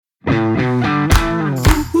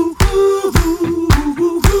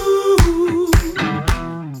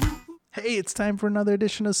it's time for another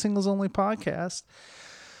edition of Singles Only Podcast.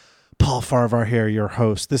 Paul Farvar here, your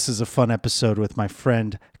host. This is a fun episode with my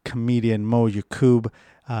friend, comedian Yaqub.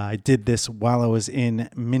 I did this while I was in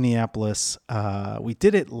Minneapolis. We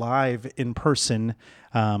did it live in person.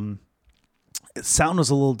 Sound was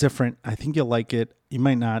a little different. I think you'll like it. You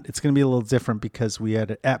might not. It's going to be a little different because we had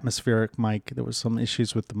an atmospheric mic. There was some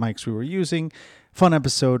issues with the mics we were using. Fun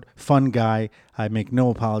episode, fun guy. I make no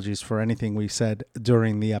apologies for anything we said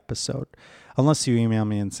during the episode. Unless you email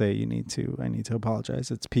me and say I need to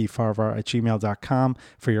apologize. It's pfarvar@gmail.com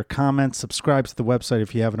for your comments. Subscribe to the website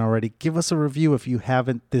if you haven't already. Give us a review if you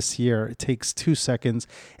haven't this year. It takes 2 seconds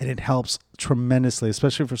and it helps tremendously,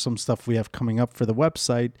 especially for some stuff we have coming up for the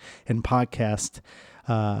website and podcast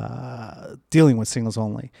dealing with singles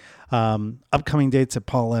only. Upcoming dates at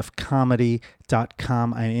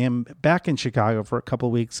paulfcomedy.com. I am back in Chicago for a couple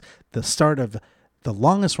of weeks. The start of the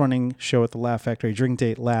longest running show at the Laugh Factory, Drink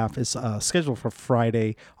Date Laugh, is scheduled for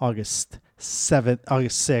Friday, August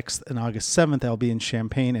 6th, and August 7th. I'll be in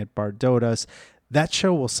Champaign at Bardota's. That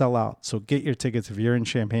show will sell out, so get your tickets if you're in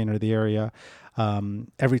Champaign or the area.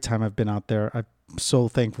 Every time I've been out there, I'm so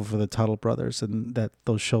thankful for the Tuttle Brothers and that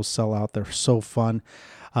those shows sell out. They're so fun.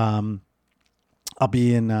 I'll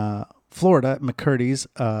be in Florida at McCurdy's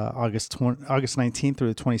August 19th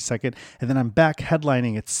through the 22nd. And then I'm back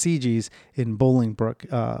headlining at CG's in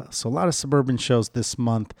Bolingbrook. So a lot of suburban shows this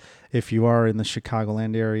month if you are in the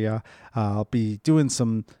Chicagoland area. I'll be doing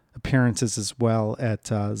some appearances as well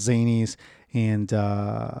at Zany's and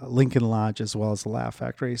Lincoln Lodge as well as the Laugh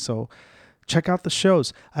Factory. So check out the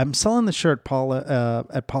shows. I'm selling the shirt, Paul,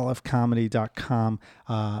 at paulfcomedy.com.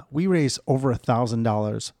 We raised over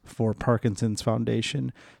 $1,000 for Parkinson's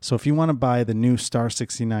Foundation. So if you want to buy the new Star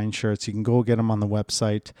 69 shirts, you can go get them on the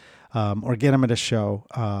website or get them at a show.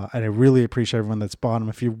 And I really appreciate everyone that's bought them.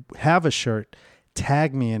 If you have a shirt,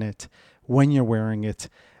 tag me in it when you're wearing it.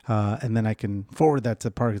 And then I can forward that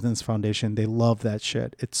to Parkinson's Foundation. They love that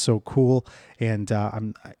shit. It's so cool. And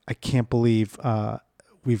I can't believe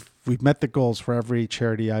We've met the goals for every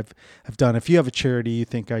charity I've done. If you have a charity you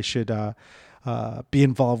think I should be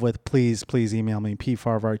involved with, please email me,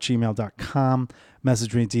 pfarvar@gmail.com,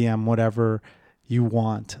 message me, DM, whatever you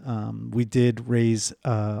want. We did raise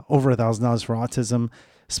over $1,000 for Autism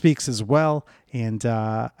Speaks as well, and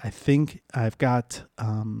I think I've got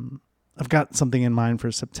something in mind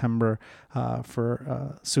for September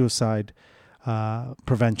for suicide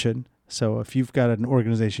prevention. So if you've got an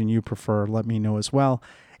organization you prefer, let me know as well.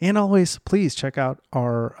 And always, please check out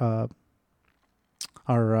our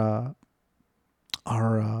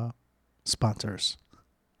sponsors.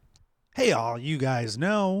 Hey, all, you guys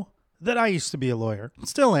know that I used to be a lawyer.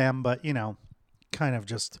 Still am, but, kind of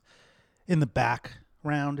just in the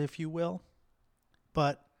background, if you will.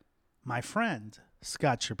 But my friend,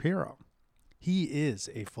 Scott Shapiro, he is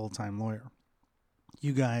a full-time lawyer.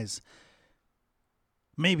 You guys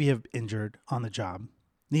maybe have injured on the job,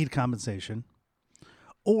 need compensation,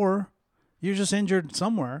 or you're just injured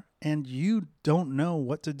somewhere and you don't know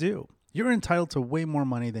what to do. You're entitled to way more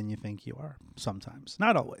money than you think you are sometimes.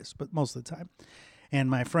 Not always, but most of the time.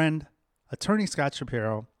 And my friend, attorney Scott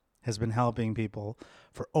Shapiro, has been helping people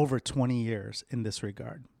for over 20 years in this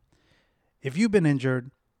regard. If you've been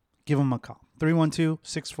injured, give him a call,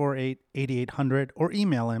 312-648-8800, or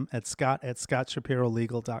email him at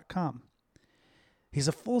scott@scottshapirolegal.com. He's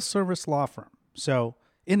a full-service law firm, so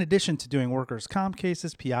in addition to doing workers' comp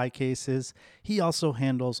cases, PI cases, he also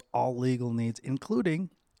handles all legal needs, including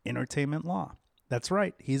entertainment law. That's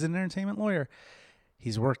right, he's an entertainment lawyer.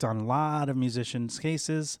 He's worked on a lot of musicians'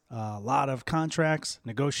 cases, a lot of contracts,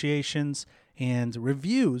 negotiations, and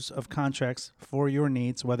reviews of contracts for your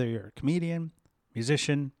needs, whether you're a comedian,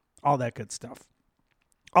 musician, all that good stuff.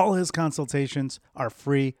 All his consultations are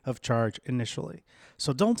free of charge initially,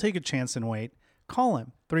 so don't take a chance and wait. Call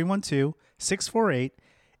him,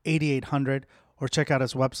 312-648-8800, or check out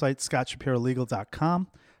his website, scottshapirolegal.com.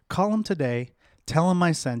 Call him today. Tell him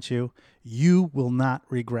I sent you. You will not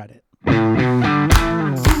regret it.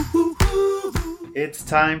 It's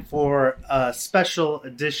time for a special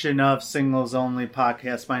edition of Singles Only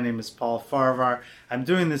Podcast. My name is Paul Farvar. I'm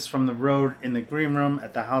doing this from the road in the green room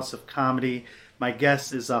at the House of Comedy. My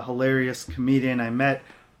guest is a hilarious comedian I met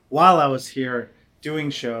while I was here doing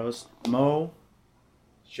shows,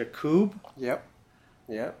 Yaqub? Yep.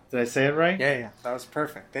 Did I say it right? Yeah. That was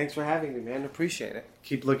perfect. Thanks for having me, man. Appreciate it.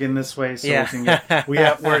 Keep looking this way so we can get...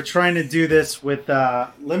 We're trying to do this with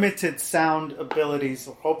limited sound abilities.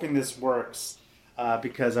 We're hoping this works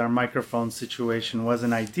because our microphone situation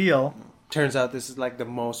wasn't ideal. Turns out this is like the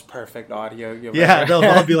most perfect audio you've ever had. They'll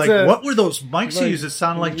all be like, what were those mics you used that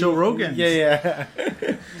sounded like Joe Rogan? Yeah.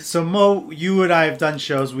 So Mo, you and I have done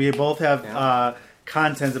shows. We both have Yeah.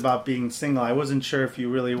 content about being single. I wasn't sure if you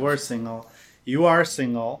really were single. You are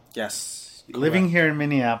single. Yes. Living here in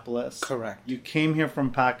Minneapolis. Correct. You came here from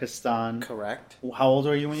Pakistan. Correct. How old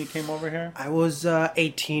were you when you came over here? I was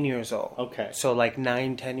 18 years old. Okay. So like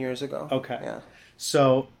 9-10 years ago. Okay. Yeah.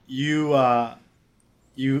 So you're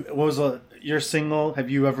single. Have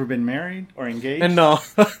you ever been married or engaged? And no.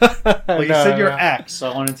 Well, you said you're ex,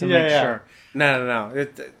 so I wanted to make sure. No.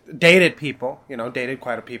 Dated people, dated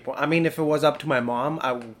quite a people. I mean, if it was up to my mom,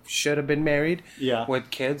 I should have been married. Yeah. With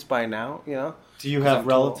kids by now, Do you have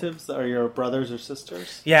relatives? Are your brothers or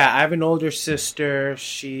sisters? Yeah, I have an older sister.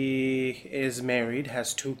 She is married,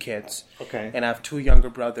 has 2 kids. Okay. And I have 2 younger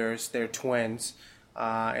brothers. They're twins.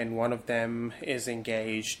 And one of them is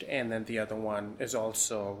engaged, and then the other one is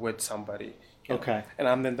also with somebody. Okay. And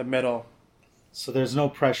I'm in the middle. So there's no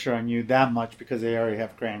pressure on you that much because they already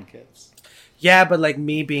have grandkids. Yeah, but like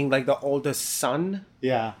me being like the oldest son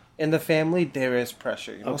Yeah. in the family, there is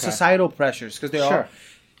pressure. Okay. Societal pressures, because they're all.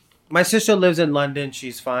 My sister lives in London.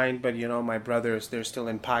 She's fine, but my brothers, they're still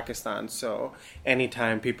in Pakistan. So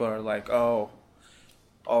anytime people are like, "Oh,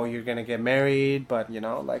 you're gonna get married," but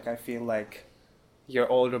I feel like your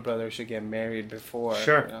older brother should get married before.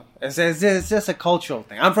 Sure. It's just a cultural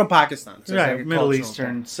thing. I'm from Pakistan. So it's Right, like a Middle cultural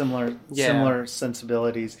Eastern, thing. similar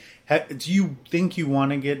sensibilities. Do you think you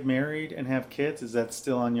want to get married and have kids? Is that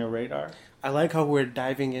still on your radar? I like how we're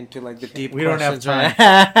diving into like the deep We don't have questions. time.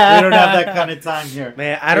 Right? We don't have that kind of time here.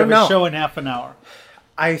 Man, I don't We have know. a show in half an hour.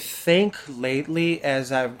 I think lately,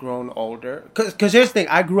 as I've grown older, because here's the thing,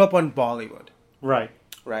 I grew up on Bollywood, Right.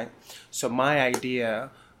 right? So my idea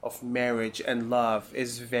of marriage and love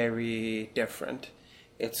is very different.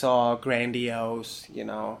 It's all grandiose,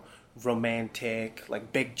 romantic,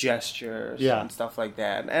 like big gestures and stuff like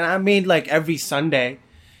that. And I mean, like every Sunday,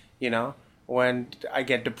 when I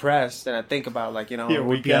get depressed and I think about it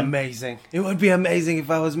would be amazing. It would be amazing if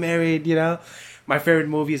I was married, My favorite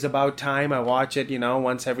movie is About Time. I watch it,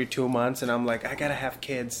 once every 2 months, and I'm like, I gotta have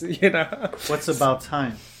kids, What's About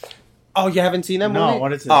Time? Oh, you haven't seen that movie? No,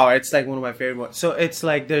 what is it? Oh, it's like one of my favorite ones. So it's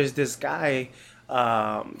like there's this guy.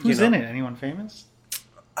 Who's in it? Anyone famous?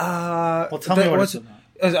 Well, tell me what it's about.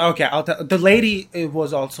 Okay, I'll tell. The lady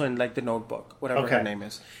was also in like The Notebook, whatever her name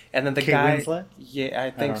is, and then the Kate guy. Winslet? Yeah,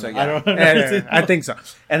 I think so. know. Yeah, I don't know. Yeah, I think so.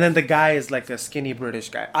 And then the guy is like a skinny British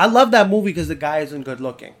guy. I love that movie because the guy isn't good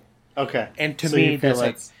looking. Okay, and to so me, you feel that's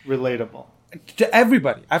like it's relatable to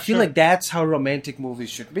everybody. I feel like that's how romantic movies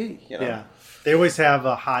should be. Yeah. They always have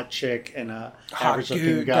a hot chick and a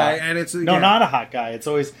average-looking guy. And it's not a hot guy. It's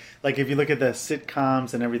always like if you look at the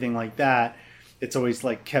sitcoms and everything like that, it's always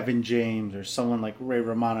like Kevin James or someone like Ray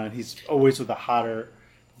Romano, and he's always with a hotter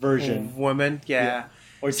version. Woman, yeah.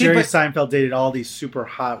 Or Jerry Seinfeld dated all these super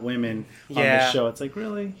hot women on the show. It's like,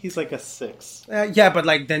 really? He's like a 6. Yeah, but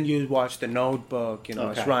like then you watch The Notebook, it's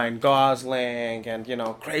Okay. Ryan Gosling, and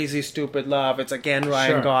Crazy Stupid Love, it's again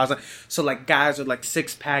Ryan Gosling. So like guys with like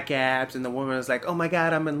 6-pack abs, and the woman is like, oh my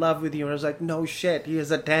god, I'm in love with you, and I was like, no shit, he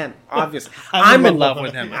is a 10, obviously. I'm in love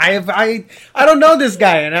with him. I don't know this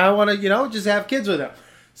guy, and I want to just have kids with him.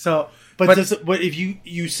 So. But if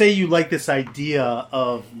you say you like this idea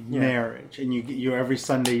of marriage, and you every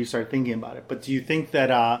Sunday you start thinking about it, but do you think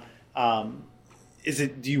that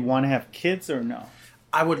do you want to have kids or no?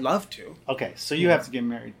 I would love to. Okay, so you have to get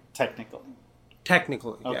married technically.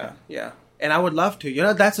 Technically, Okay. yeah. And I would love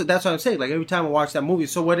to. That's what I'm saying. Like every time I watch that movie.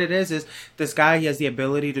 So what it is this guy, he has the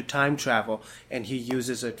ability to time travel, and he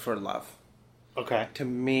uses it for love. Okay. To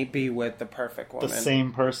me, be with the perfect woman. The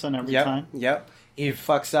same person every time? Yep. He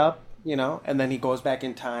fucks up, and then he goes back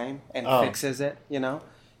in time and fixes it, and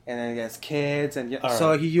then he has kids, and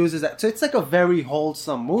so he uses that. So it's like a very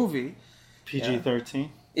wholesome movie. PG-13?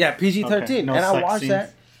 Yeah, PG-13. Okay. No and I sex watched scenes?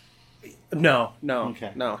 that. No,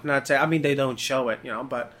 Okay. no, not. I mean, they don't show it,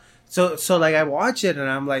 but so like I watch it and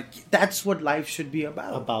I'm like, that's what life should be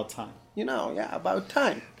about. About time. About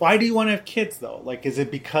time. Why do you want to have kids though? Like, is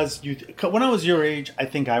it because when I was your age, I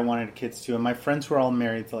think I wanted kids too, and my friends were all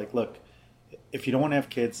married. They're like, look, if you don't want to have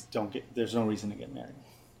kids, there's no reason to get married.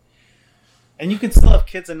 And you can still have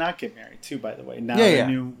kids and not get married too, by the way. Now in the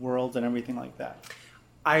new world and everything like that.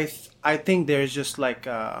 I think there's just like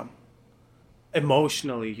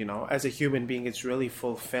emotionally, as a human being, it's really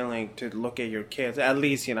fulfilling to look at your kids. At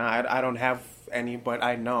least, I don't have any, but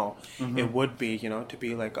I know it would be, to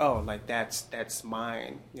be like, oh, like that's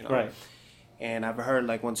mine, Right. And I've heard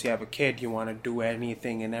like once you have a kid, you want to do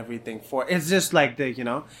anything and everything for. It's just like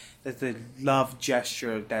the love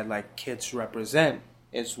gesture that like kids represent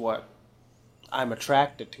is what I'm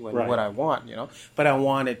attracted to and Right. what I want, you know. But I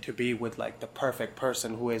want it to be with like the perfect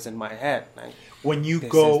person who is in my head. Like, When you this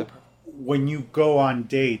is go the when you go on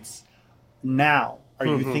dates now, are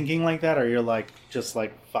you thinking like that, or you're like just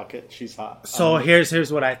like fuck it, she's hot? So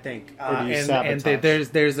here's what I think, Or do you and sabotage?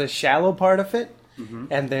 there's a shallow part of it,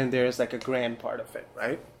 and then there's like a grand part of it,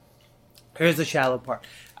 right? Here's the shallow part.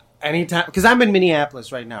 Anytime, because I'm in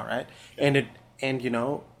Minneapolis right now, right? And you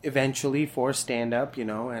know, eventually for stand up, you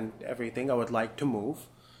know, and everything, I would like to move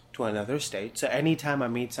to another state. So anytime I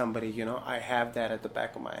meet somebody, you know, I have that at the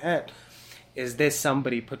back of my head. Is this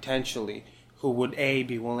somebody potentially who would A,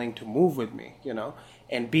 be willing to move with me, you know,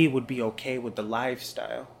 and B, would be okay with the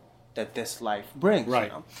lifestyle that this life brings, Right. you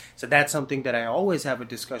know? So that's something that I always have a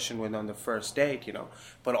discussion with on the first date, you know.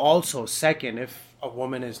 But also, second, if a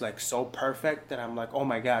woman is like so perfect that I'm like, oh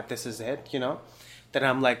my God, this is it, you know, then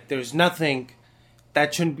I'm like, there's nothing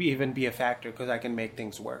that shouldn't even be a factor because I can make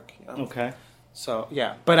things work, you know? Okay. So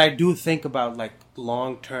yeah, but I do think about like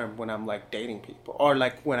long term when I'm like dating people or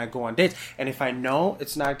like when I go on dates. And if I know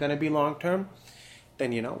it's not gonna be long term,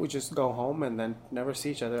 then you know we just go home and then never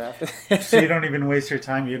see each other after. So you don't even waste your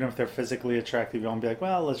time, even if they're physically attractive. You won't be like,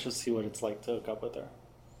 well, let's just see what it's like to hook up with her.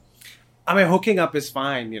 I mean, hooking up is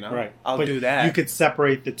fine, you know. Right. I'll But do that. You could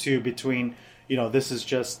separate the two between, you know, this is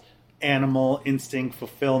just animal instinct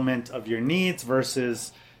fulfillment of your needs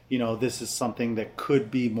versus, you know, this is something that could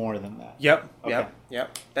be more than that. Yep. Okay.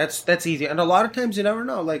 Yep. That's easy. And a lot of times you never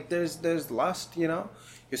know. Like there's lust, you know.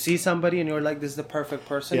 You see somebody and you're like, this is the perfect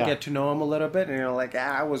person. Yeah. Get to know them a little bit, and you're like,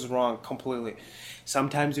 I was wrong completely.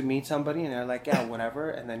 Sometimes you meet somebody and they're like, yeah, whatever,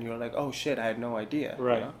 and then you're like, oh shit, I had no idea.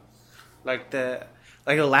 Right. You know? Like the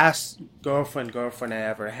last girlfriend I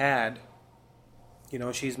ever had. You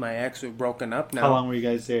know, she's my ex. We've broken up now. How long were you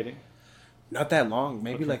guys dating? Not that long.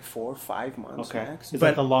 Maybe Okay. like 4 or 5 months Okay. max. Is But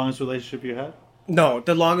that the longest relationship you had? no,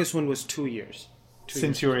 the longest one was 2 years.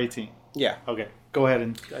 Since you were 18? Yeah. Okay. Go ahead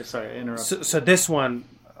and... sorry, I interrupted. So this one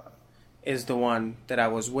is the one that I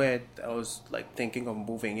was with. I was like thinking of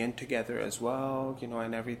moving in together as well, you know,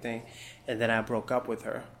 and everything. And then I broke up with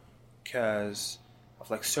her because of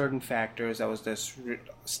like certain factors. I was this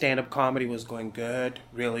stand-up comedy was going good,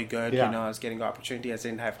 really good. Yeah. You know, I was getting opportunities. I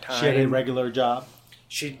didn't have time. She had a regular job?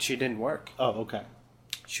 She didn't work. Oh, okay.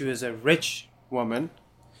 She was a rich woman.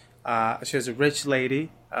 She was a rich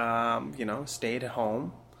lady. You know, stayed at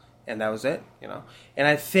home, and that was it. You know, and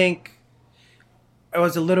I think it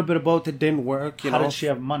was a little bit of both. It didn't work. How did she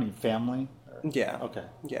have money? Family? Yeah. Okay.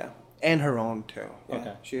 Yeah, and her own too. Yeah.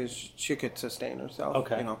 Okay. She could sustain herself.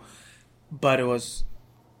 Okay. You know, but it was.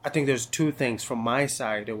 I think there's two things. From my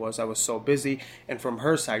side, it was I was so busy, and from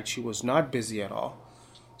her side, she was not busy at all.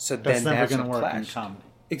 So That's then never that's going to what work in clashed. comedy.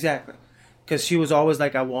 Exactly. Because she was always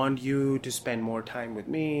like, I want you to spend more time with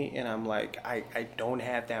me. And I'm like, I don't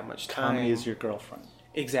have that much time. Comedy is your girlfriend.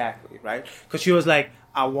 Exactly, right? Because she was like,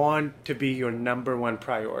 I want to be your number one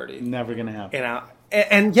priority. Never going to happen.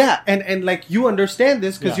 And like, you understand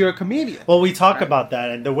this because Yeah. you're a comedian. Well, we talk about that,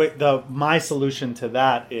 and my solution to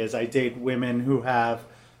that is I date women who have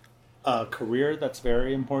a career that's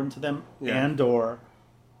very important to them, Yeah. and or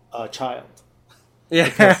a child.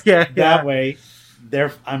 Yeah, yeah. That way,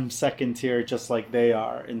 I'm second tier, just like they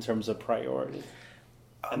are in terms of priority,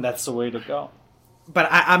 and that's the way to go. But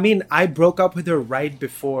I mean, I broke up with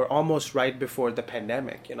her almost right before the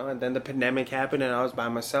pandemic, you know, and then the pandemic happened and I was by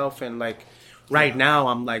myself. And like right now,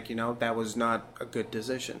 I'm like, you know, that was not a good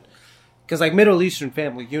decision. Because like Middle Eastern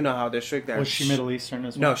family, you know how they're strict there. Was she Middle Eastern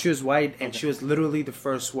as well? No, she was white, and Okay. she was literally the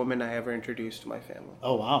first woman I ever introduced to my family.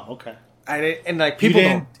 Oh wow, okay. And like You people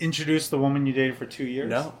didn't introduce the woman you dated for 2 years?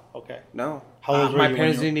 No. Okay. no. How old were my you when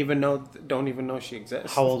parents you- don't even know she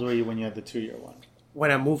exists. How old were you when you had the 2-year one? When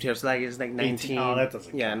I moved here, it's like 19. Oh, that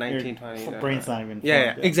doesn't Yeah, count. 19, Your 20. brain's not even Yeah,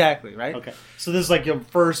 formed yet. exactly, right? Okay. So this is like your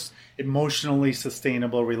first emotionally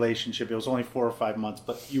sustainable relationship. It was only 4 or 5 months,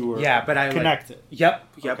 but you were But I connected. Yep.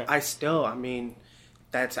 Okay. I mean,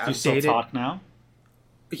 that's Do you I've still dated. talk now?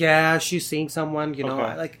 Yeah, she's seeing someone, you know.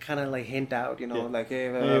 Okay. I like kind of like hint out, you know, Yeah. like hey,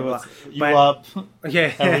 blah, Hey, blah, blah. what's, you But- up?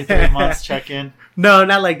 Yeah, Every 3 months, check in. No,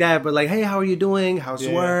 not like that, but like, hey, how are you doing? How's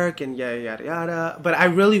Yeah. work? And yada yada. But I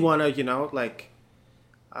really want to, you know, like,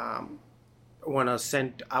 I want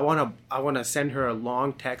to send her a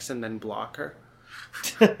long text and then block her.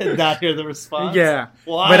 Not hear the response? Yeah,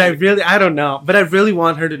 Why? but I don't know. But I really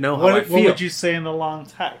want her to know how I What feel. would you say in the long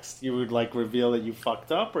text? You would like reveal that you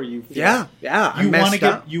fucked up, or you? Feel Yeah. I You want to messed get?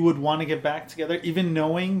 up. You would want to get back together, even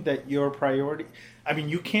knowing that your priority. I mean,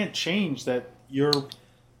 you can't change that you're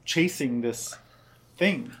chasing this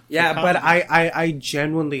thing. for Yeah, but comedy. I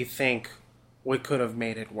genuinely think we could have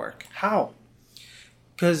made it work. How?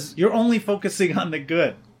 Because You're only focusing on the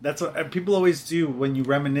good. That's what people always do when you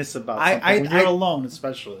reminisce about something. When you're alone,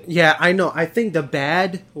 especially. Yeah, I know. I think the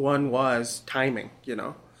bad one was timing,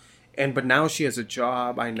 but now she has a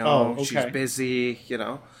job. I know she's busy,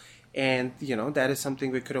 and that is something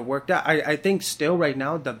we could have worked out. I think still right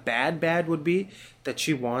now the bad would be that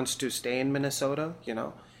she wants to stay in Minnesota,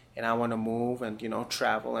 and I want to move and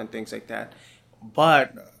travel and things like that.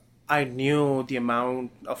 But I knew the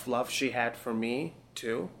amount of love she had for me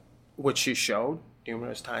too, which she showed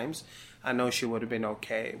numerous times. I know she would have been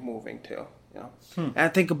okay moving too. And I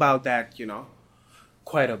think about that,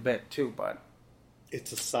 quite a bit too. But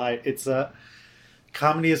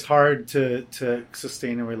comedy is hard to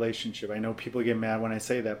sustain a relationship. I know people get mad when I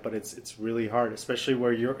say that, but it's really hard, especially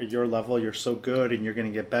where you're at your level. You're so good, and you're going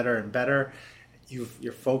to get better and better.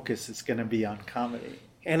 Your focus is going to be on comedy.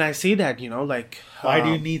 And I see that, why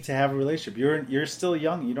do you need to have a relationship? You're still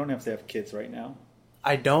young. You don't have to have kids right now.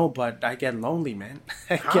 I don't, but I get lonely, man.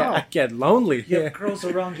 I get lonely. You have girls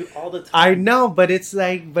around you all the time. I know, but it's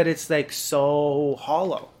like so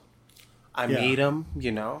hollow. I meet them,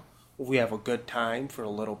 we have a good time for a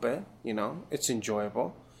little bit, it's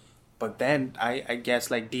enjoyable. But then I guess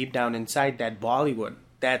like deep down inside that Bollywood,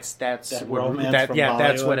 that's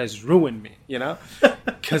what has ruined me,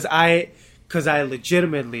 because I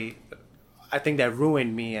legitimately, I think that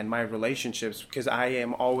ruined me and my relationships, because I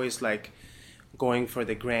am always like going for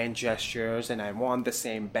the grand gestures, and I want the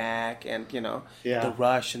same back, and the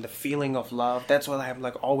rush and the feeling of love. That's what I'm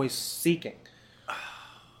like always seeking.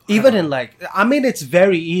 Even in it's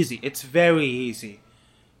very easy. It's very easy,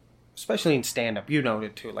 especially in stand up. You know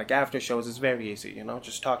it too. Like after shows, it's very easy.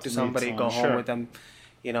 Just talk to somebody, go home with them.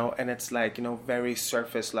 And it's like very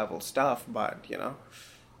surface level stuff. But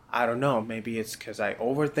I don't know. Maybe it's because I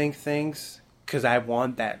overthink things. Because I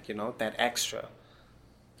want that that extra.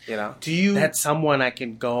 That's someone I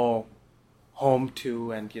can go home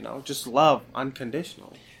to and just love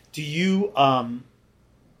unconditionally. Do you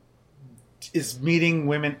is meeting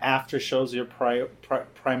women after shows your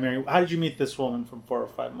primary? How did you meet this woman from 4 or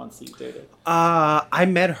 5 months that you dated? I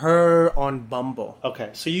met her on Bumble. Okay,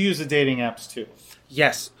 so you use the dating apps too?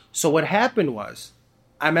 Yes. So what happened was,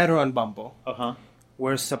 I met her on Bumble.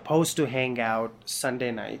 We're supposed to hang out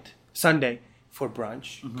Sunday for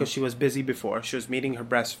brunch, because she was busy before. She was meeting her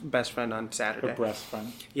best friend on Saturday. Her best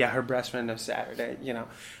friend? Yeah, her best friend on Saturday.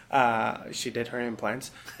 She did her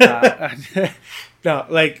implants. No,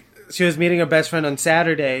 like, she was meeting her best friend on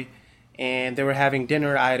Saturday, and they were having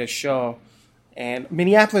dinner. I had a show. And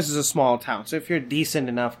Minneapolis is a small town, so if you're a decent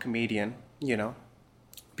enough comedian,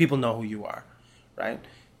 people know who you are, right?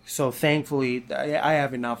 So thankfully, I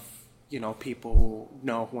have enough, people who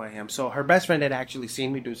know who I am. So her best friend had actually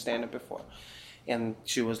seen me do stand-up before. And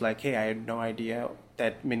she was like, hey, I had no idea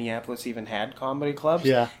that Minneapolis even had comedy clubs.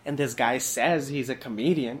 Yeah. And this guy says he's a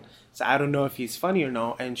comedian, so I don't know if he's funny or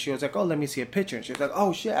no. And she was like, oh, let me see a picture. And she was like,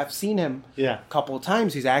 oh, shit, I've seen him a couple of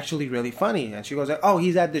times. He's actually really funny. And she goes like, oh,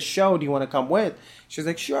 he's at this show. Do you want to come with? She was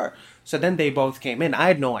like, sure. So then they both came in. I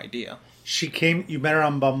had no idea. She came, you met her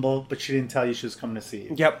on Bumble, but she didn't tell you she was coming to see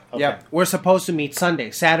you. Yep, okay. Yep. We're supposed to meet Sunday.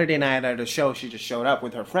 Saturday night at a show, she just showed up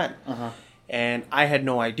with her friend. And I had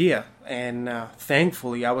no idea. And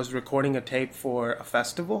thankfully, I was recording a tape for a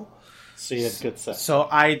festival. So you had good set. So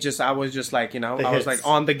I was just like, I was like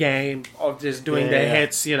on the game of just doing the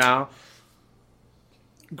hits,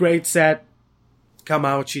 Great set. Come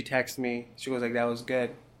out, she texted me. She was like, that was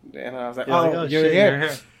good. And I was like, you're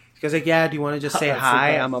here. She goes like, yeah, do you want to just say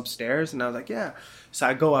hi? I'm upstairs. And I was like, yeah. So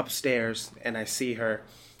I go upstairs and I see her.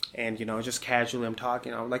 And, just casually I'm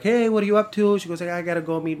talking. I'm like, hey, what are you up to? She goes like, I got to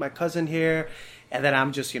go meet my cousin here. And then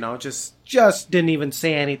I'm just, just didn't even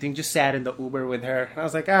say anything. Just sat in the Uber with her. And I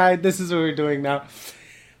was like, all right, this is what we're doing now.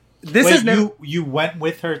 You went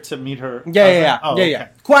with her to meet her? Yeah.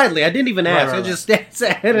 Quietly. I didn't even ask. I just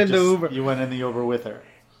sat in the Uber. You went in the Uber with her.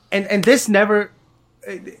 And this never...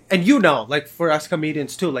 And like for us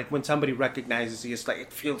comedians too, like when somebody recognizes you, it's like,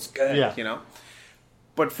 it feels good,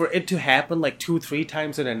 But for it to happen like 2-3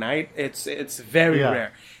 times in a night, it's very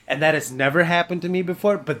rare. And that has never happened to me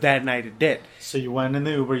before, but that night it did. So you went in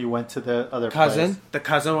the Uber, you went to the other cousin. place. The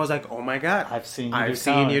cousin was like, "Oh my god, I've seen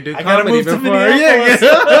you do comedy before."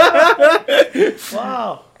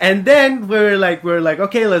 Wow. And then we're like,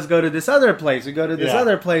 okay, let's go to this other place. We go to this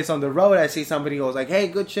other place on the road. I see somebody who was like, "Hey,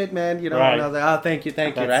 good shit, man," Right. And I was like, "Oh, thank you,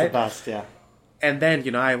 That's right?" the best, yeah. And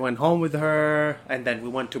then, I went home with her, and then we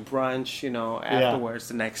went to brunch, afterwards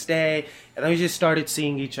the next day. And then we just started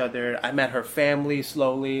seeing each other. I met her family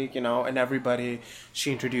slowly, and everybody.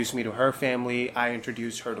 She introduced me to her family. I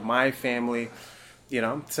introduced her to my family,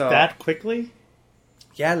 So that quickly?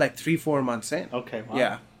 Yeah, like 3-4 months in. Okay,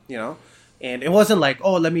 wow. Yeah, And it wasn't like,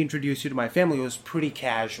 oh, let me introduce you to my family. It was pretty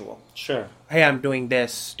casual. Sure. Hey, I'm doing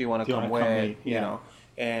this. Do you want to come with? meet? Yeah. You know.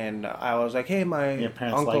 And I was like, hey, my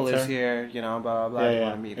uncle is here. You know, blah blah blah. Yeah, Do you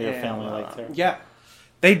want to meet your him? family liked her. Yeah,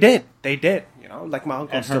 they did. They did. You know, like my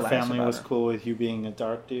uncle. And her family was cool with you being a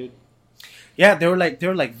dark dude. Yeah, they were like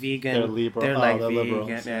vegan. They're liberal. They're like vegan.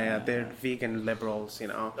 liberals. Yeah, they're vegan liberals. You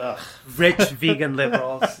know, Ugh. rich vegan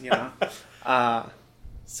liberals. You know.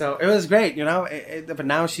 So it was great, you know. But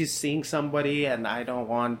now she's seeing somebody, and I don't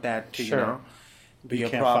want that to, you know, be a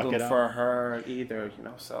problem for her either, you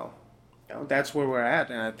know. So, you know, that's where we're at,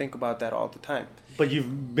 and I think about that all the time. But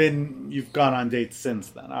you've gone on dates since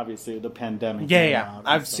then, obviously, the pandemic. Yeah.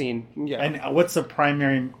 I've seen. Yeah. And what's the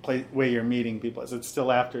primary way you're meeting people? Is it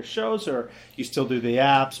still after shows, or you still do the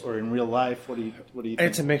apps, or in real life? What do you think?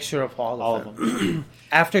 It's a mixture of all of them.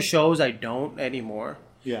 After shows, I don't anymore.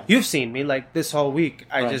 Yeah, you've seen me like this whole week.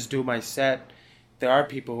 I just do my set. There are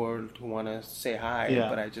people who want to say hi,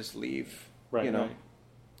 but I just leave. Right, you know,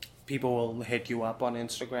 people will hit you up on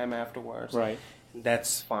Instagram afterwards. Right,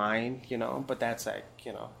 that's fine. You know, but that's like,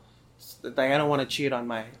 you know, like I don't want to cheat on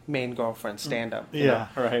my main girlfriend stand up. Yeah,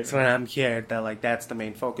 right. So when I'm here, that's the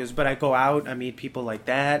main focus. But I go out, I meet people like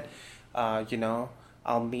that. You know,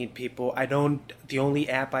 I'll meet people. The only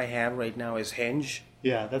app I have right now is Hinge.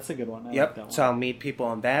 Yeah, that's a good one. I yep. like that one. So I'll meet people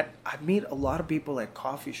on that. I meet a lot of people at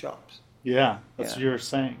coffee shops. Yeah, that's what you were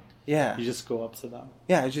saying. Yeah. You just go up to them.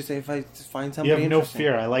 Yeah, I just say if I find somebody you have no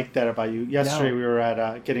fear. I like that about you. Yesterday we were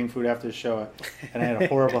at getting food after the show, and I had a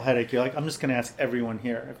horrible headache. You're like, I'm just going to ask everyone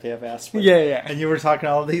here if they have aspirin. Yeah. And you were talking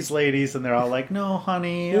to all these ladies, and they're all like, no,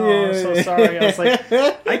 honey, I'm so sorry. I was like,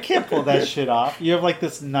 I can't pull that shit off. You have like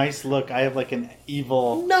this nice look. I have like an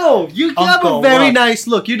evil. No, you have a very nice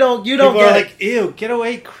look. You don't. People are like, ew, get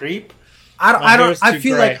away, creep. I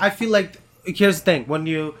feel like. Here's the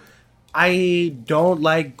thing. I don't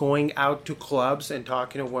like going out to clubs and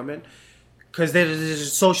talking to women because there's a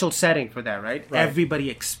social setting for that, right? Everybody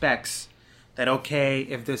expects that, okay,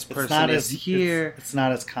 if this person is here... It's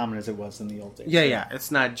not as common as it was in the old days. Yeah.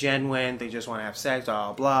 It's not genuine. They just want to have sex,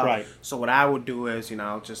 blah, blah. Right. So what I would do is,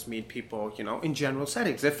 I'll just meet people, in general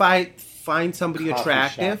settings. If I find somebody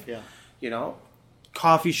attractive,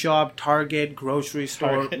 coffee shop, Target, grocery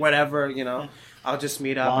store, whatever, I'll just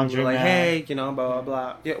meet up and be like, hey, blah, blah,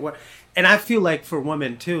 blah. Yeah, and I feel like for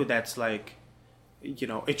women, too, that's like,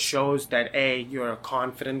 it shows that, A, you're a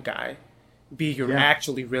confident guy. B, you're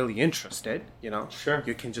actually really interested, Sure.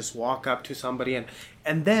 You can just walk up to somebody.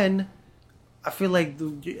 And then I feel like,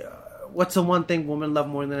 what's the one thing women love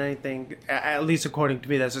more than anything? At least according to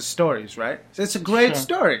me, that's the stories, right? So it's a great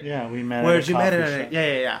story. Yeah, we met Where'd you met at?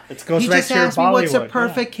 Yeah. It goes back to your Bollywood. He just asked me what's a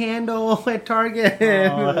perfect candle at Target.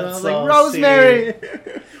 I was like, so rosemary.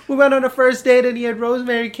 We went on a first date and he had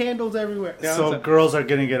rosemary candles everywhere. So girls are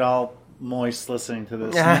going to get all moist listening to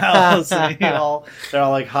this now. So they're all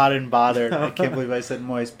like hot and bothered. I can't believe I said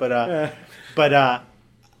moist. But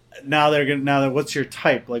now they're going. Now, what's your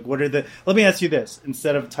type? Like, what are the? Let me ask you this: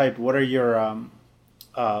 instead of type, what are your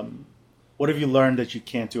what have you learned that you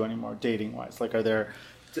can't do anymore, dating wise? Like, are there,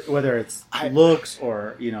 whether it's looks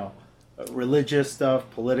or religious stuff,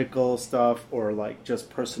 political stuff, or like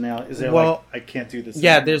just personality? Is there I can't do this?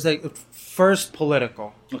 Yeah, there's like first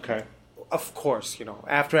political. Okay. Of course,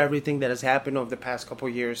 after everything that has happened over the past couple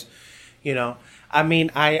of years, I mean,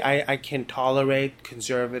 I can tolerate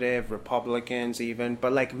conservative Republicans even,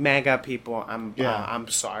 but like MAGA people, I'm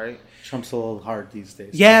sorry. Trump's a little hard these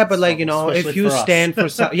days. Yeah, but like, if you stand for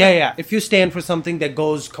if you stand for something that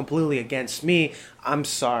goes completely against me, I'm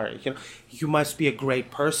sorry. You must be a great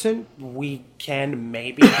person. We can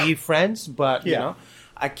maybe be friends, but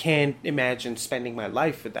I can't imagine spending my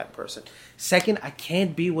life with that person. Second, I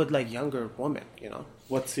can't be with like younger women,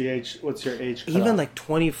 What's the age? What's your age? Even like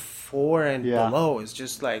 24 and below is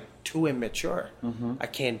just like too immature. Mm-hmm. I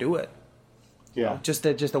can't do it. Yeah. Just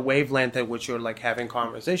the wavelength at which you're like having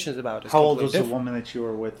conversations about is How old was different. the woman that you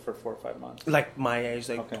were with for 4 or 5 months? Like my age,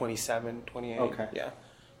 like 27, 28. Okay.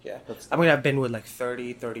 Yeah. I mean, I've been with like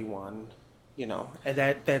 30, 31. And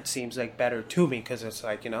that seems like better to me because it's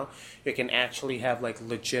like, you can actually have like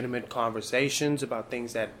legitimate conversations about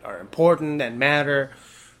things that are important and matter.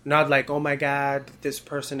 Not like, oh my God, this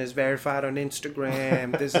person is verified on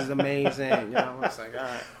Instagram. This is amazing. It's like, all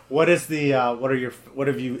right. What is the,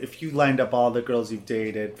 if you lined up all the girls you've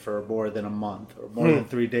dated for more than a month or more than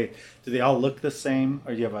 3 days, do they all look the same?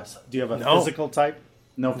 Or do you have a physical type?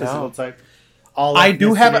 No physical type? I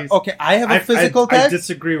do have I have a physical type. I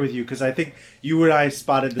disagree with you because I think you and I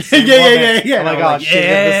spotted the same woman. Yeah. I'm like, oh, shit, you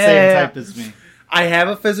have the same type as me. I have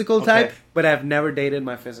a physical type, but I've never dated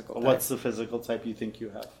my physical type. What's the physical type you think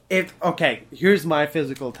you have? Here's my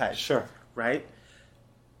physical type. Sure. right?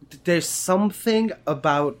 There's something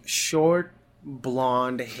about short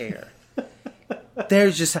blonde hair.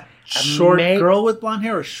 There's just short girl with blonde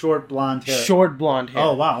hair or short blonde hair? Short blonde hair.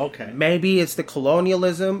 Oh, wow, okay. Maybe it's the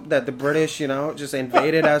colonialism that the British, just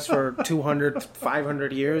invaded us for 200,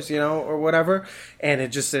 500 years, or whatever. And it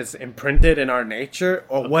just is imprinted in our nature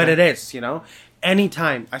or what it is,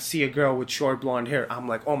 Anytime I see a girl with short blonde hair, I'm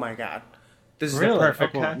like, oh my God, this is the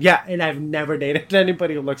perfect one. Yeah, and I've never dated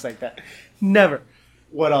anybody who looks like that. Never.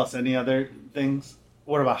 What else? Any other things?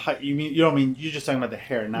 What about height? You don't mean you're just talking about the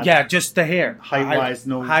hair, not just the hair. Height-wise,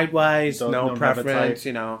 no preference.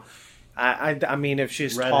 I mean, if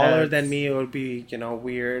she's taller than me, it would be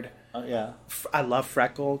weird. Yeah, I love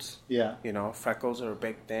freckles. Yeah, freckles are a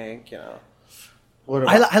big thing. What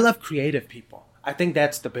about? I love creative people. I think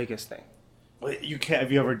that's the biggest thing. You can't.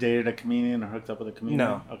 Have you ever dated a comedian or hooked up with a comedian?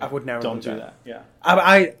 No, okay. I would never. Don't do that. Yeah.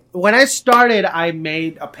 I when I started, I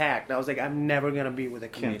made a pact. I was like, I'm never gonna be with a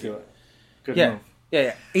comedian. Can't do it. Good move.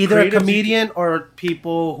 Yeah. Either creative, a comedian or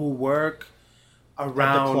people who work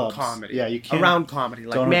around comedy. Yeah, you can't. Around comedy,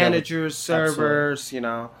 like managers, servers,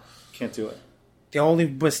 Can't do it. The only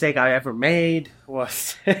mistake I ever made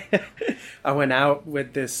was I went out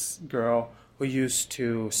with this girl who used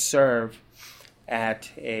to serve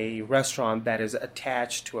at a restaurant that is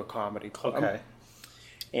attached to a comedy club. Okay.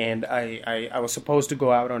 And I was supposed to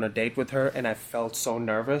go out on a date with her, and I felt so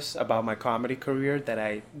nervous about my comedy career that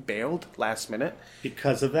I bailed last minute.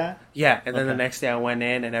 Because of that? Yeah, and then the next day I went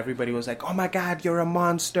in, and everybody was like, oh my God, you're a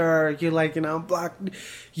monster. You're like, blocked.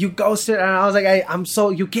 You ghosted. And I was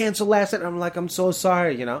like, you canceled last night. I'm like, I'm so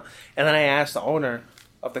sorry, And then I asked the owner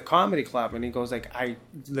of the comedy club, and he goes like, I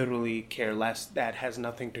literally care less. That has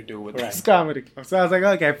nothing to do with this comedy club. So I was like,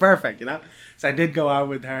 okay, perfect, So I did go out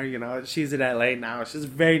with her, She's in LA now. She's a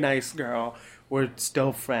very nice girl. We're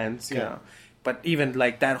still friends, you know. But even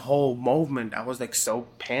like that whole movement, I was like so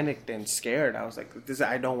panicked and scared. I was like,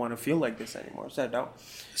 I don't want to feel like this anymore. So I don't.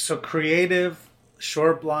 So creative,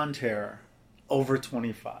 short blonde hair, over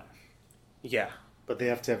 25. Yeah. But they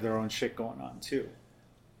have to have their own shit going on too.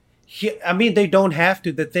 Yeah, I mean, they don't have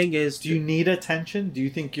to. The thing is... Do you need attention? Do you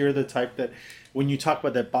think you're the type that... When you talk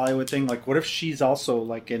about that Bollywood thing, like, what if she's also,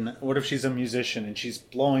 what if she's a musician and she's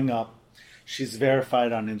blowing up? She's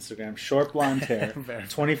verified on Instagram. Short blonde hair.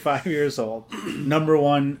 25 years old.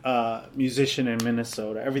 #1 musician in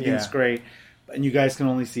Minnesota. Everything's great. And you guys can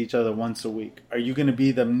only see each other once a week. Are you going to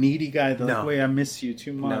be the needy guy that's like, wait, I miss you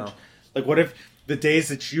too much? No. Like, what if... The days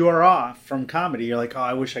that you are off from comedy, you're like, oh,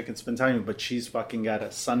 I wish I could spend time with you, but she's fucking got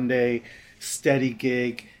a Sunday steady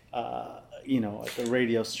gig, at the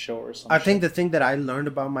radio show or something. I think the thing that I learned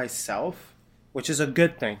about myself, which is a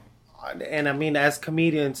good thing, and I mean, as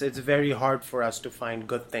comedians, it's very hard for us to find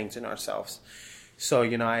good things in ourselves. So,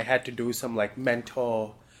 I had to do some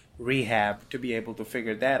mental rehab to be able to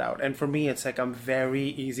figure that out. And for me, it's like I'm very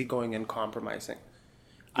easygoing and compromising.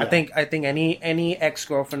 Yeah. I think any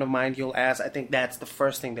ex-girlfriend of mine you'll ask, I think that's the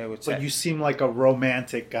first thing they would say. But you seem like a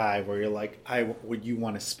romantic guy where you're like, would you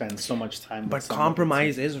want to spend so much time with But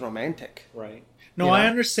compromise is romantic. Right. No, I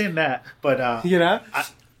understand that. But,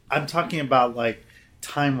 I'm talking about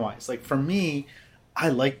time-wise. Like for me, I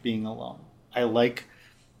like being alone. I like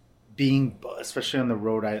being, especially on the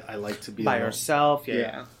road, I like to be by alone. Yourself.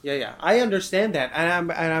 Yeah. I understand that. And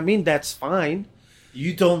I mean, that's fine.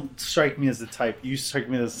 You don't strike me as the type. You strike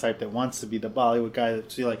me as the type that wants to be the Bollywood guy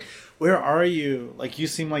that's like, where are you? Like, you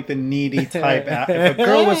seem like the needy type. If a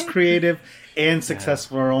girl was creative and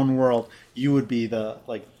successful in her own world, you would be the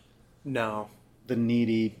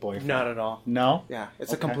needy boyfriend. Not at all. No? Yeah,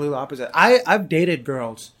 it's a complete opposite. I've dated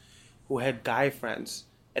girls who had guy friends,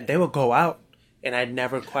 and they would go out, and I'd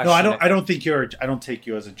never question. No, I don't take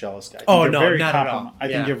you as a jealous guy. Oh no, not at all. I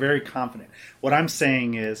think you're very confident. What I'm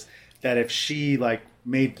saying is that if she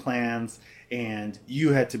made plans and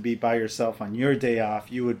you had to be by yourself on your day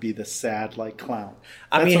off, you would be the sad clown.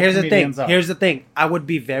 I mean, here's the thing. Here's the thing. I would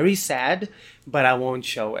be very sad, but I won't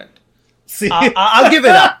show it. See, I'll give it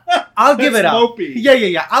up. I'll give it up. Mopey.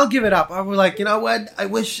 Yeah. I'll give it up. I was like, you know what? I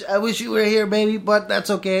wish you were here, baby, but that's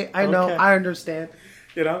okay. I know. Okay. I understand.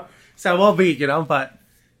 So I won't be, but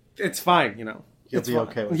it's fine. You'll be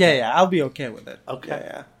okay with it. Yeah. I'll be okay with it. Okay.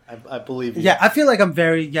 Yeah. I believe you. Yeah, I feel like I'm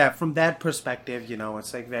very, from that perspective,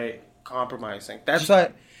 it's very compromising. That's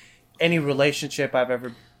why any relationship I've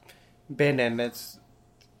ever been in, it's,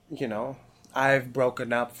 I've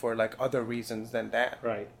broken up for other reasons than that.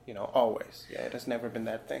 Right. Always. Yeah, it has never been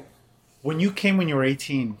that thing. When you came when you were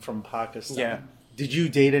 18 from Pakistan, did you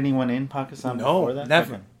date anyone in Pakistan before that?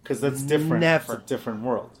 Never. Because that's different. Never. It's a different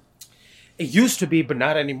world. It used to be, but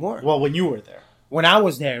not anymore. Well, when you were there. When I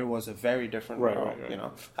was there, it was a very different Right, world. right, right. You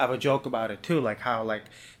know, I have a joke about it too, like how like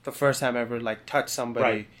the first time I ever like touched somebody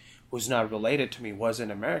Right. who's not related to me was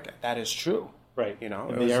in America. That is true. Right. You know,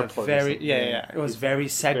 In it the was a airport or very something. It was very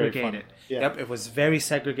segregated. funny. Yeah. Yep, it was very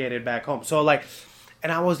segregated back home. So like,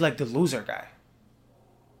 and I was like the loser guy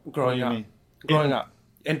growing What up. do you mean? Growing up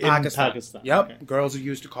in Pakistan. Pakistan, Yep, okay. girls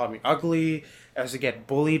used to call me ugly. I used to get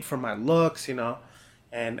bullied for my looks, you know,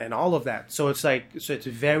 and all of that. So it's like it's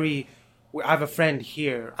very. I have a friend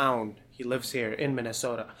here, Aun. He lives here in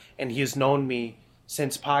Minnesota, and he's known me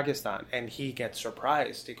since Pakistan, and he gets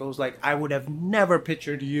surprised. He goes like, "I would have never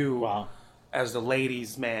pictured you Wow. as the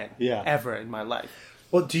ladies' man Yeah. ever in my life."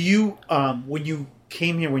 Well, do you when you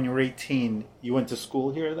came here when you were 18, you went to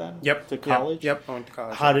school here then? Yep. To college. Yep. I went to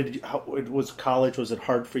college. How it was college? Was it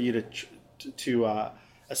hard for you to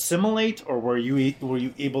assimilate, or were you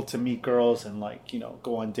able to meet girls and like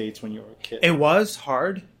go on dates when you were a kid? It was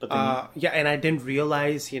hard. But then and I didn't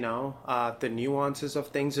realize, the nuances of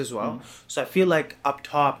things as well. So I feel like up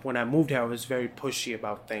top, when I moved here, I was very pushy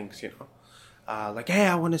about things, like, hey,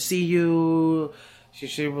 I want to see you.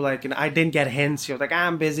 She was like, I didn't get hints. She was like,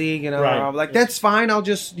 I'm busy, Right. I'm like, that's fine. I'll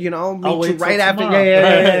just, meet I'll you wait right till after. tomorrow.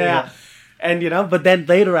 Yeah. And, but then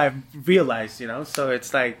later I realized, so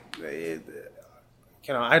it's like,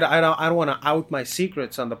 I don't want to out my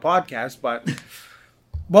secrets on the podcast, but,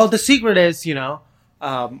 well, the secret is, you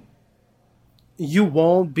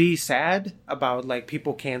won't be sad about like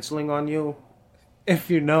people canceling on you if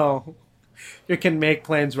you can make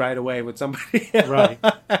plans right away with somebody. Right.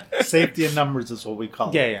 Safety in numbers is what we call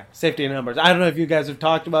it. Yeah. Safety in numbers. I don't know if you guys have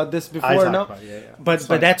talked about this before. I talked No, about it, yeah. but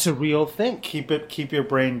that's a real thing. Keep your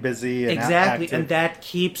brain busy and Exactly, active. and that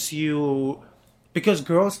keeps you, because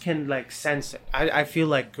girls can like sense it. I feel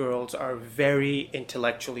like girls are very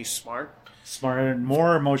intellectually smart. Smarter,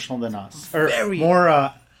 more emotional than us, or Very.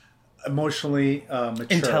 more emotionally mature,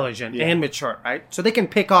 Intelligent Yeah. and mature, right? So they can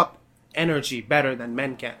pick up energy better than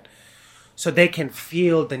men can. So they can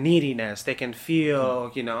feel the neediness. They can feel,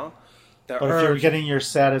 the But if you're getting your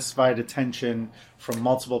satisfied attention from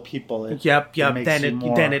multiple people, it Yep. makes Then you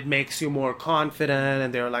more- then it makes you more confident,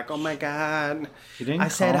 and they're like, "Oh my god, He didn't I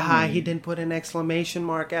said call hi. me." He didn't put an exclamation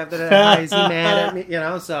mark after that. Hi, is he mad at me?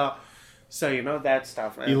 So that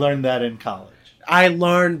stuff. Man. You learned that in college. I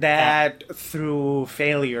learned that through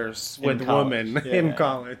failures In with college. women Yeah. in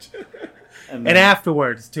college. And And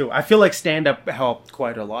afterwards too, I feel like stand up helped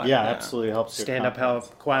quite a lot. Yeah, absolutely helps your Stand up confidence.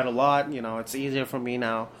 helped quite a lot. It's easier for me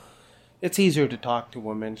now. It's easier to talk to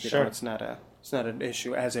women. Sure. It's not an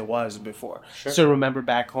issue as it was before. Sure. So remember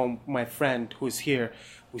back home, my friend who's here,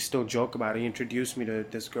 we still joke about it. He introduced me to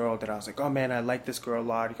this girl that I was like, oh man, I like this girl a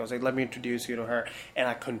lot. He goes like, let me introduce you to her, and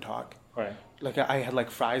I couldn't talk. Right. Like I had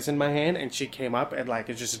like fries in my hand, and she came up and like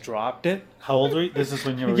it just dropped it. How old were you? This is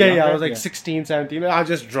when you were Yeah, younger? I was like 16, 17. I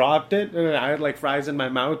just dropped it, and I had like fries in my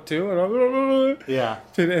mouth too. And I was, Yeah.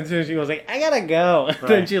 and so she was like, I gotta go. And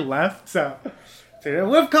then Right. she left. So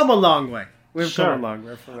we've come a long way. We've Sure. come a long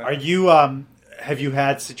way from that. Are you have you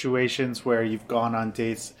had situations where you've gone on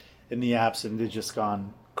dates in the apps and they've just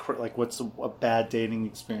gone like what's a bad dating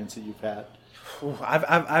experience that you've had? Ooh,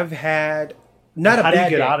 I've had not a How do you bad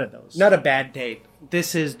get date. out of those? Not a bad date.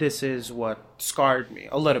 This is what scarred me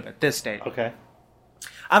a little bit. This date. Okay.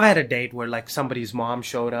 I've had a date where like somebody's mom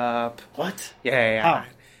showed up. What? Yeah. How?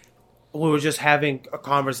 We were just having a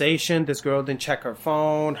conversation. This girl didn't check her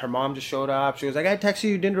phone. Her mom just showed up. She was like, I texted you,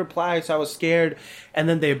 you didn't reply, so I was scared. And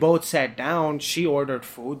then they both sat down. She ordered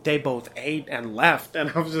food. They both ate and left.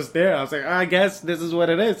 And I was just there. I was like, I guess this is what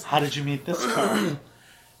it is. How did you meet this girl?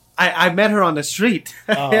 I met her on the street.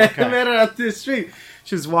 Oh, okay. I met her on the street.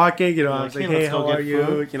 She was walking, I was like, like, "Hey, hey, let's go how are get you?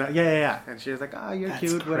 food." Yeah. And she was like, oh, you're That's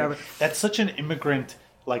cute, great. whatever. That's such an immigrant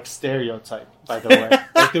like stereotype, by the way.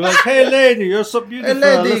 Like they're like, "Hey, lady, you're so beautiful.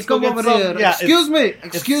 Hey, lady, Let's go come get over some." here. Yeah, Excuse me.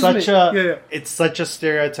 Excuse me. Yeah. It's such a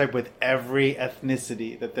stereotype with every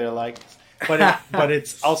ethnicity that they're like, but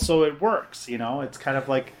it's also it works. It's kind of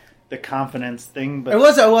like the confidence thing. But It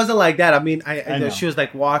wasn't like that. I mean, I know. she was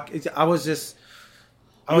like I was just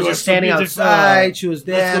You are so standing beautiful. outside. She was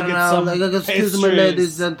there. Let's go and get I was some like, excuse me, pastries.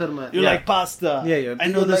 ladies and gentlemen. you like pasta? Yeah. I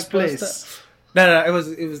Do know you this like place. pasta? No.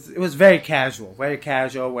 It was very casual. Very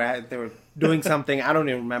casual. Where they were doing something. I don't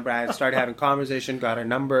even remember. I started having conversation. Got her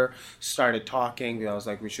number. Started talking. I was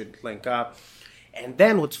like, we should link up. And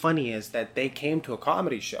then what's funny is that they came to a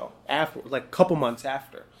comedy show after, like a couple months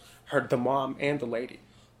after. The mom and the lady.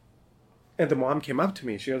 And the mom came up to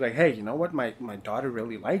me. She was like, "Hey, you know what? My daughter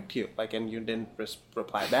really liked you. Like, and you didn't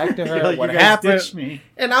reply back to her. You're like, what "You guys happened?" ditched me.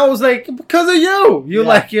 And I was like, "Because of you. You Yeah.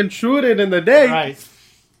 like intruded in the date." Right.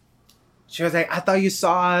 She was like, I thought you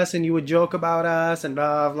saw us and you would joke about us and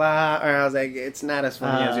blah, blah. And I was like, it's not as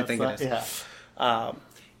funny as you think it is. Yeah.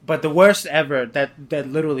 But the worst ever that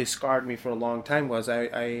literally scarred me for a long time was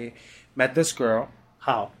I met this girl.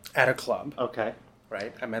 How? At a club. Okay.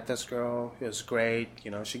 Right? I met this girl. It was great.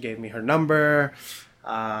 She gave me her number.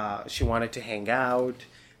 She wanted to hang out.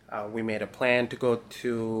 We made a plan to go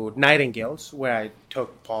to Nightingale's, where I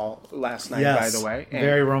took Paul last night, by the way. And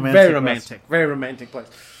very romantic. Very romantic place.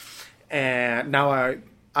 And now I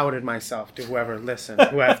outed myself to whoever listened,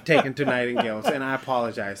 who I've taken to Nightingale's, and I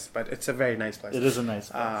apologize, but it's a very nice place. It is a nice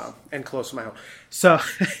place. And close to my home. So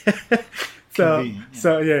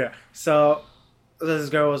this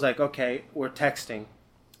girl was like, okay, we're texting.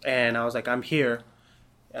 And I was like, I'm here.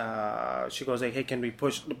 She goes like, hey, can we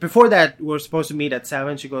push? Before that, we were supposed to meet at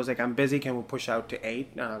 7. She goes like, I'm busy. Can we push out to 8?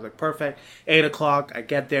 And I was like, perfect. 8 o'clock, I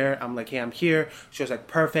get there. I'm like, hey, I'm here. She was like,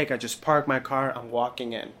 perfect. I just parked my car. I'm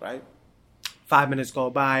walking in, right? 5 minutes go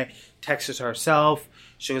by, texts herself.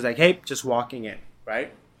 She was like, hey, just walking in,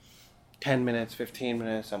 right? 10 minutes, 15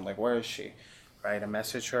 minutes. I'm like, where is she? Right? I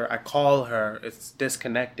message her. I call her. It's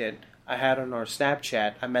disconnected. I had her on her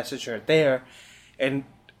Snapchat. I messaged her there. And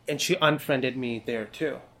she unfriended me there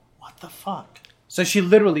too. What the fuck? So she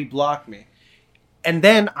literally blocked me. And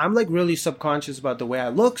then I'm like really subconscious about the way I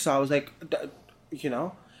look. So I was like,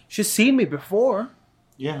 she's seen me before.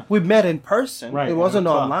 Yeah. We met in person. Right. It wasn't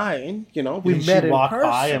online. We met in person. She walked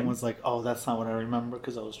by and was like, oh, that's not what I remember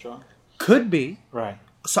because I was drunk. Could be. Right.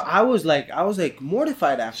 So I was like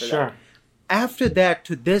mortified after that. After that,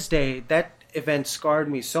 to this day, that event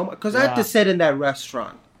scarred me so much. Because I had to sit in that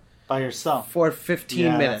restaurant. By yourself? For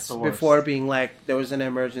 15 minutes before being like, there was an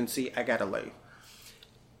emergency, I gotta leave.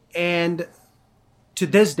 And to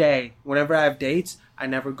this day, whenever I have dates, I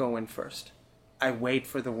never go in first. I wait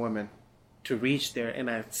for the woman to reach there and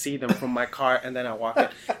I see them from my car and then I walk in.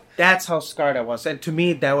 That's how scarred I was. And to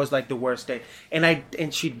me, that was like the worst date. And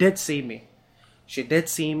she did see me. She did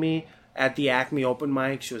see me at the Acme open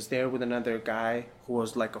mic. She was there with another guy who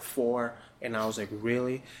was like a 4. And I was like,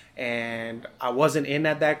 really? And I wasn't in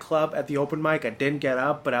at that club at the open mic. I didn't get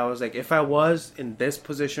up. But I was like, if I was in this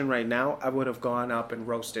position right now, I would have gone up and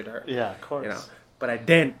roasted her. Yeah, of course. But I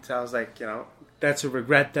didn't. So I was like, that's a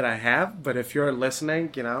regret that I have. But if you're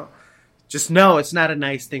listening, just know it's not a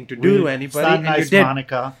nice thing to do to anybody. It's not nice,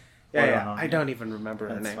 Monica. Yeah. I don't even remember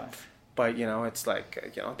her name. Fine. But, it's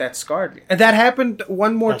like, that scarred me. And that happened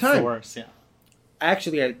one more time. That's the worst, yeah.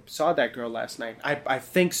 Actually, I saw that girl last night. I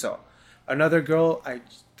think so. Another girl,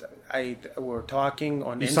 I were talking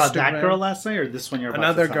on Instagram. You saw that girl last night, or this one you're about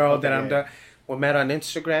Another to girl that we met on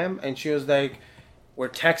Instagram, and she was like, we're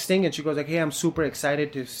texting, and she goes like, hey, I'm super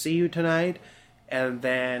excited to see you tonight. And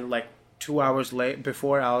then like 2 hours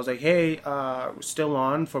before, I was like, hey, still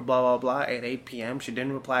on for blah, blah, blah at 8 p.m. She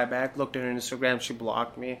didn't reply back. Looked at her Instagram. She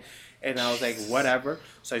blocked me. And I was like, whatever.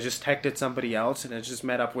 So I just texted somebody else, and I just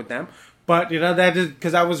met up with them. But, that is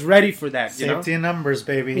because I was ready for that. Safety in numbers,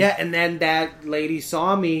 baby. Yeah, and then that lady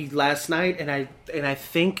saw me last night, and I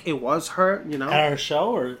think it was her, At our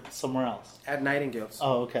show or somewhere else? At Nightingale's.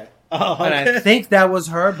 Oh, okay. Oh, okay. And I think that was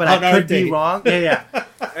her, but I could be wrong. Yeah.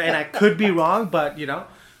 And I could be wrong, but,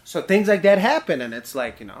 so things like that happen, and it's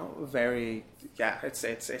like, very,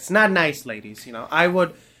 it's not nice, ladies,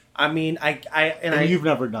 And you've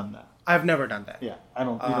never done that. I've never done that. Yeah, I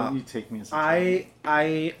don't. You take me as a child.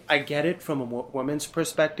 I get it from a woman's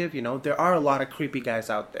perspective. There are a lot of creepy guys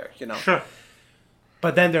out there. Sure.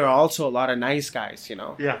 But then there are also a lot of nice guys.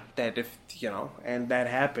 Yeah. That if and that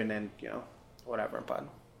happened, and whatever. But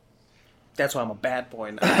that's why I'm a bad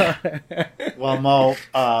boy now. Well, Mo,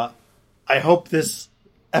 I hope this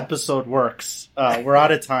episode works. We're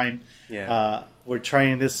out of time. Yeah. We're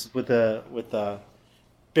trying this with the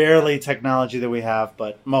barely technology that we have,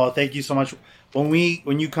 but Mo, thank you so much. When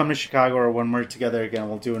you come to Chicago or when we're together again,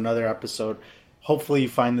 we'll do another episode. Hopefully you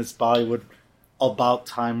find this Bollywood about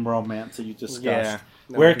time romance that you discussed. Yeah,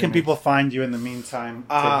 where can people find you in the meantime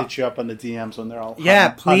to hit you up on the DMs when they're all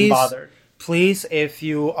unbothered? Please, if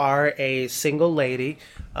you are a single lady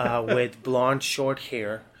with blonde short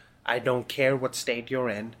hair, I don't care what state you're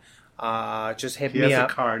in. Just hit me up. He has a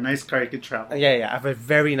car, nice car you could travel. Yeah, I have a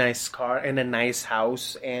very nice car and a nice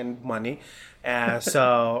house and money.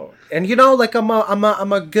 So, and like I'm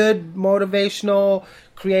a good motivational,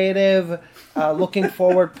 creative, looking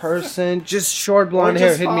forward person. Just short blonde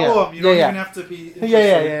hair. Hit me up. You don't even have to be.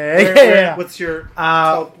 Yeah. What's your?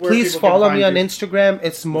 Please follow me on Instagram.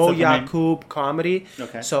 It's Mo Yaqub Comedy.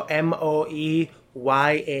 Okay. So MOEYAQUB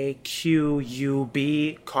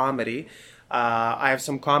Comedy. I have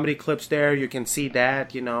some comedy clips there. You can see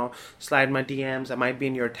that, slide my DMs. I might be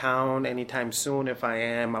in your town anytime soon. If I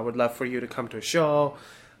am, I would love for you to come to a show.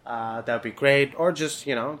 That would be great. Or just,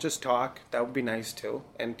 just talk. That would be nice too.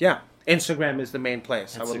 And yeah, Instagram is the main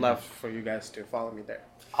place. I would love for you guys to follow me there.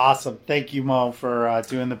 Awesome. Thank you, Mo, for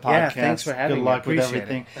doing the podcast. Yeah, thanks for having me. Good luck with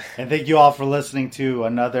everything. And thank you all for listening to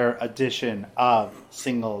another edition of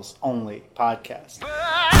Singles Only Podcast.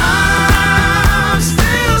 I'm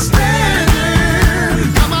still standing.